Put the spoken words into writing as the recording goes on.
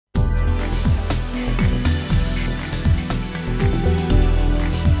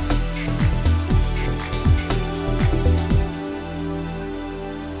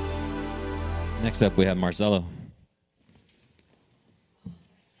Next up, we have Marcello.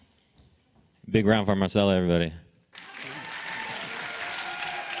 Big round for Marcello, everybody.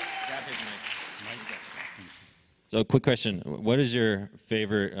 So, quick question: what is your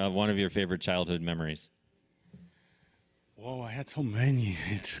favorite, one of your favorite childhood memories? Oh, I had so many.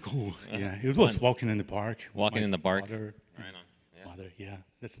 It's cool. Yeah, it was walking in the park. Walking in the park. Father, Right on. Yeah. Mother, yeah,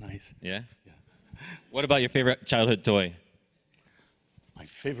 that's nice. Yeah. Yeah. What about your favorite childhood toy? My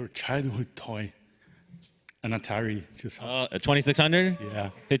favorite childhood toy, an Atari. Just A 2600? yeah.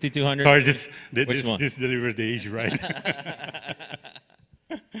 5200? Sorry, Which one? this delivers the age, right?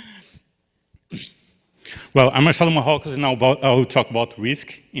 Well, I'm Marcello Marrocos, and I will talk about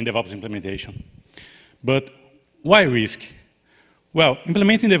risk in DevOps implementation. But why risk? Well,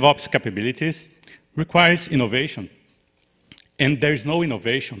 implementing DevOps capabilities requires innovation. And there's no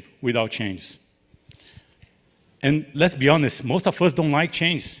innovation without changes. And let's be honest, most of us don't like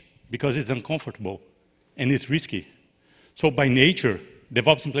change because it's uncomfortable and it's risky. So by nature,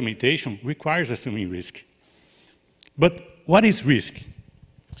 DevOps implementation requires assuming risk. But what is risk?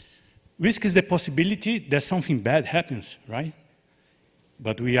 Risk is the possibility that something bad happens, right?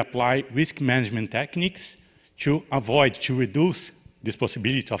 But we apply risk management techniques to avoid, to reduce this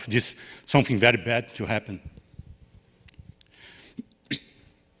possibility of this something very bad to happen.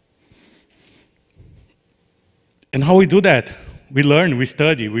 And how we do that? We learn, we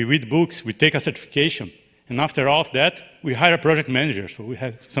study, we read books, we take a certification. And after all of that, we hire a project manager, so we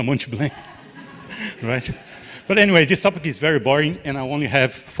have someone to blame, right? But anyway, this topic is very boring, and I only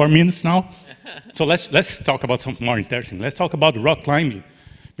have 4 minutes now. So let's talk about something more interesting. Let's talk about rock climbing.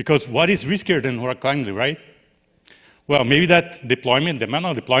 Because what is riskier than rock climbing, right? Well, maybe that deployment, the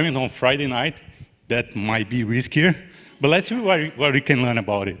manual deployment on Friday night, that might be riskier. But let's see what we can learn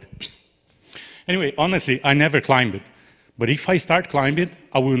about it. Anyway, honestly, I never climbed it. But if I start climbing,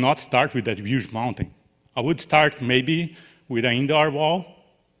 I will not start with that huge mountain. I would start maybe with an indoor wall,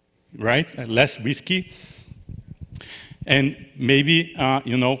 right? Less risky. And maybe,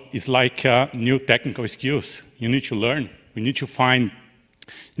 you know, it's like new technical skills. You need to learn. We need to find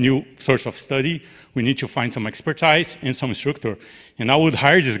new source of study. We need to find some expertise and some instructor. And I would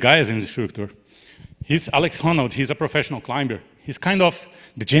hire this guy as an instructor. He's Alex Honnold. He's a professional climber. He's kind of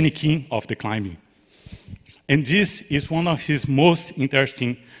the Jenny King of the climbing. And this is one of his most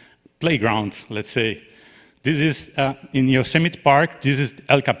interesting playgrounds, let's say. This is in Yosemite Park. This is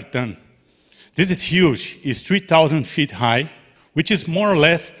El Capitan. This is huge. It's 3,000 feet high, which is more or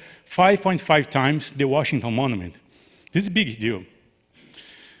less 5.5 times the Washington Monument. This is a big deal.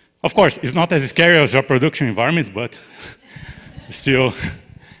 Of course, it's not as scary as your production environment, but still,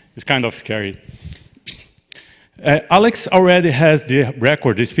 it's kind of scary. Alex already has the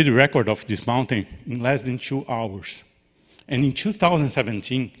record, the speed record of this mountain in less than 2 hours. And in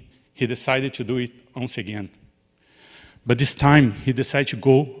 2017, he decided to do it once again. But this time, he decided to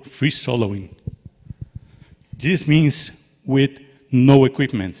go free soloing. This means with no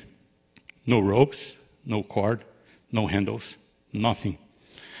equipment, no ropes, no cord, no handles, nothing.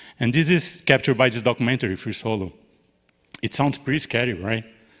 And this is captured by this documentary, Free Solo. It sounds pretty scary, right?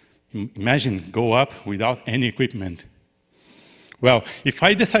 Imagine go up without any equipment. Well, if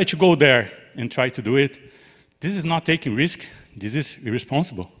I decide to go there and try to do it, this is not taking risk, this is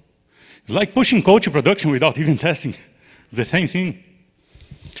irresponsible. It's like pushing code to production without even testing. It's the same thing.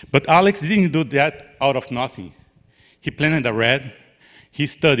 But Alex didn't do that out of nothing. He planned ahead. He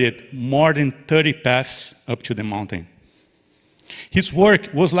studied more than 30 paths up to the mountain. His work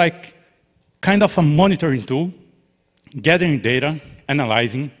was like kind of a monitoring tool, gathering data,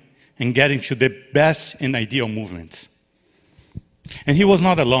 analyzing, and getting to the best and ideal movements. And he was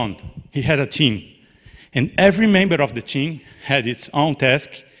not alone. He had a team. And every member of the team had its own task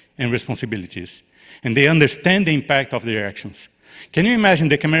and responsibilities. And they understand the impact of their actions. Can you imagine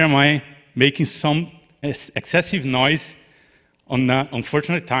the cameraman making some excessive noise on an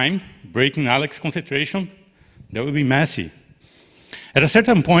unfortunate time, breaking Alex's concentration? That would be messy. At a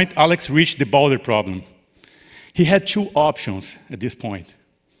certain point, Alex reached the boulder problem. He had 2 options at this point.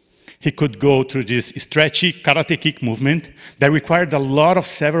 He could go through this stretchy karate kick movement that required a lot of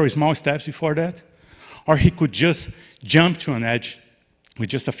several small steps before that, or he could just jump to an edge with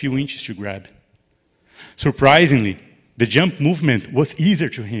just a few inches to grab. Surprisingly, the jump movement was easier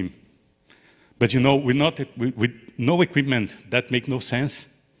to him. But you know, with no equipment, that makes no sense.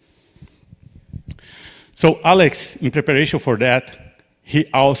 So Alex, in preparation for that, he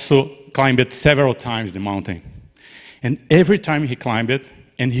also climbed several times the mountain. And every time he climbed it,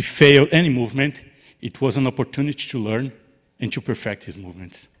 and he failed any movement, it was an opportunity to learn and to perfect his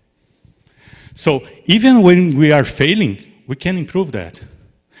movements. So even when we are failing, we can improve that.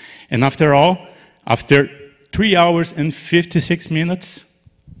 And after all, After 3 hours and 56 minutes,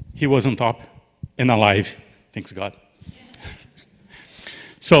 he was on top and alive, thanks God.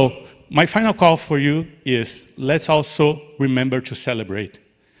 So my final call for you is, let's also remember to celebrate.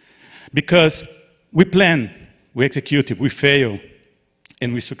 Because we plan, we execute, we fail,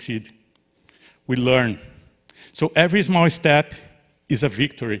 and we succeed. We learn. So every small step is a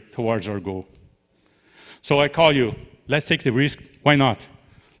victory towards our goal. So I call you, let's take the risk, why not?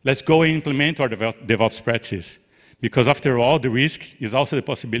 Let's go and implement our DevOps practices. Because after all, the risk is also the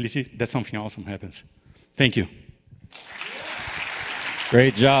possibility that something awesome happens. Thank you.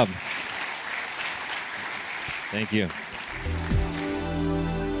 Great job. Thank you.